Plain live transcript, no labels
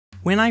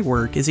When I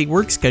Work is a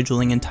work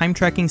scheduling and time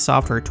tracking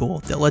software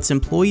tool that lets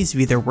employees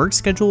view their work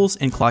schedules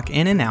and clock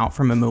in and out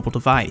from a mobile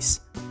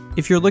device.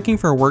 If you're looking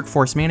for a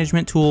workforce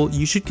management tool,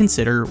 you should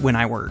consider When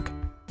I Work.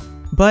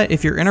 But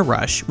if you're in a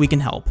rush, we can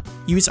help.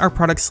 Use our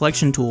product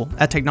selection tool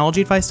at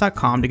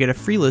TechnologyAdvice.com to get a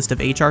free list of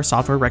HR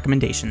software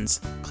recommendations.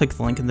 Click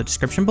the link in the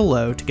description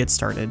below to get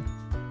started.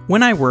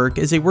 When I Work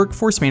is a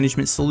workforce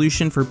management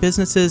solution for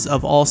businesses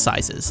of all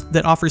sizes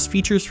that offers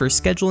features for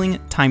scheduling,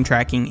 time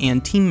tracking,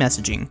 and team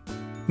messaging.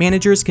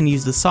 Managers can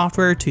use the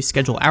software to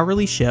schedule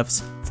hourly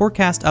shifts,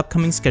 forecast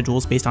upcoming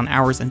schedules based on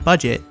hours and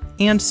budget,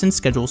 and send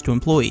schedules to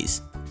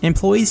employees.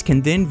 Employees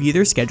can then view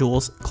their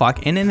schedules,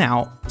 clock in and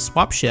out,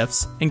 swap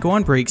shifts, and go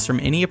on breaks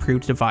from any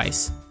approved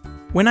device.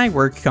 When I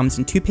Work comes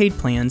in 2 paid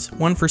plans,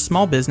 one for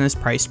small business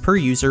priced per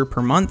user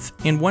per month,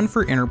 and one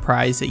for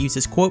enterprise that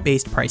uses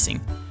quote-based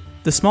pricing.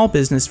 The small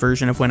business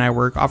version of When I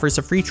Work offers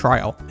a free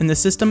trial, and the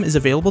system is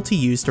available to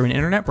use through an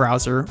internet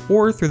browser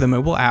or through the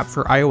mobile app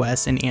for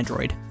iOS and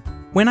Android.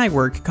 When I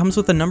Work comes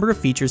with a number of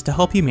features to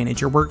help you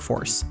manage your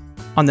workforce.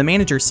 On the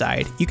manager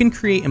side, you can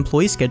create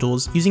employee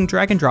schedules using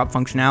drag and drop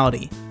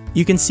functionality.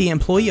 You can see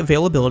employee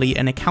availability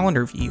in a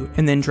calendar view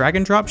and then drag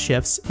and drop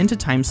shifts into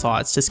time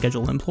slots to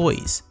schedule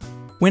employees.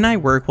 When I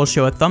Work will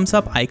show a thumbs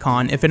up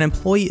icon if an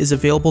employee is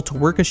available to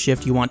work a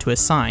shift you want to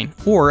assign,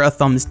 or a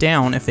thumbs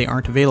down if they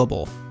aren't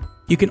available.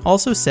 You can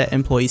also set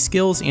employee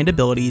skills and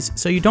abilities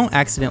so you don't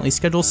accidentally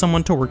schedule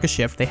someone to work a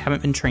shift they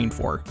haven't been trained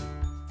for.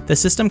 The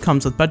system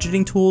comes with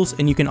budgeting tools,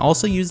 and you can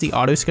also use the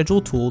auto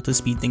schedule tool to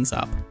speed things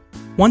up.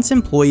 Once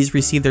employees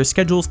receive their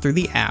schedules through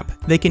the app,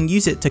 they can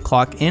use it to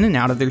clock in and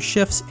out of their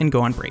shifts and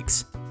go on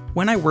breaks.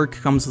 When I Work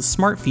comes with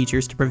smart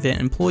features to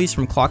prevent employees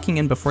from clocking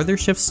in before their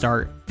shifts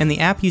start, and the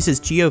app uses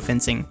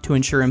geofencing to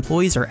ensure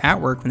employees are at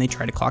work when they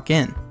try to clock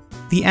in.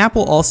 The app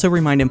will also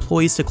remind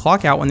employees to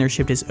clock out when their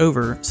shift is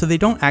over so they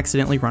don't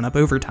accidentally run up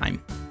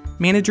overtime.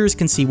 Managers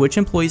can see which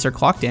employees are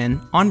clocked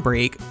in, on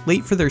break,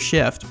 late for their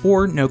shift,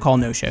 or no-call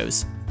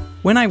no-shows.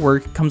 When I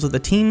Work comes with a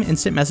team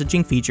instant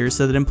messaging feature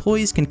so that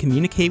employees can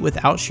communicate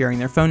without sharing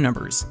their phone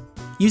numbers.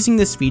 Using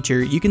this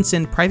feature, you can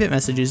send private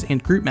messages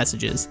and group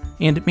messages,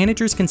 and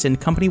managers can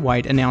send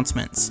company-wide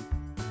announcements.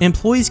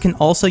 Employees can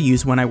also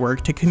use When I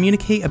Work to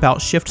communicate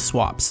about shift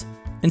swaps.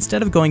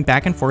 Instead of going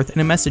back and forth in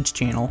a message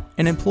channel,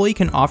 an employee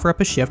can offer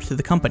up a shift to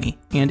the company,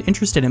 and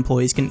interested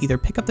employees can either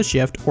pick up the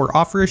shift or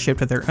offer a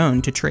shift of their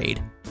own to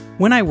trade.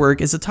 When I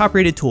Work is a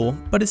top-rated tool,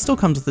 but it still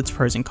comes with its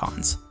pros and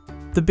cons.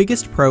 The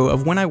biggest pro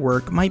of When I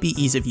Work might be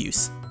ease of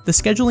use. The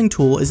scheduling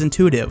tool is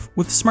intuitive,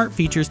 with smart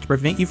features to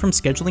prevent you from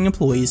scheduling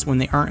employees when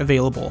they aren't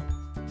available.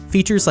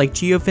 Features like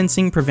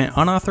geofencing prevent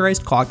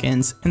unauthorized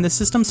clock-ins, and the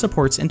system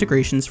supports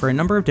integrations for a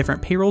number of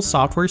different payroll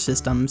software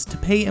systems to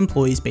pay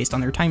employees based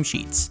on their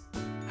timesheets.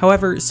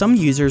 However, some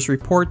users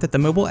report that the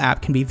mobile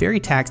app can be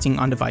very taxing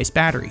on device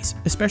batteries,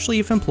 especially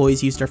if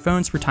employees use their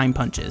phones for time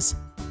punches.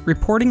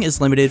 Reporting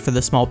is limited for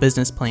the small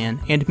business plan,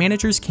 and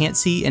managers can't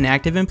see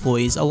inactive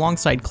employees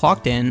alongside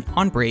clocked in,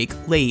 on break,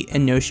 late,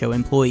 and no-show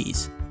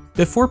employees.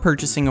 Before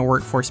purchasing a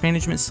workforce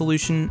management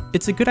solution,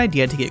 it's a good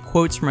idea to get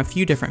quotes from a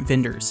few different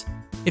vendors.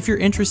 If you're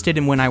interested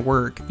in When I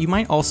Work, you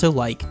might also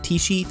like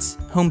T-Sheets,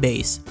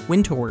 Homebase,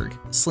 Win2Work,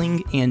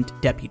 Sling, and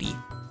Deputy.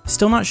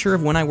 Still not sure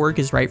if When I Work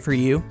is right for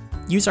you?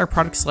 Use our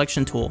product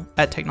selection tool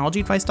at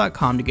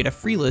TechnologyAdvice.com to get a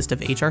free list of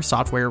HR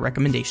software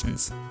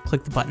recommendations.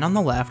 Click the button on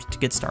the left to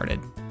get started.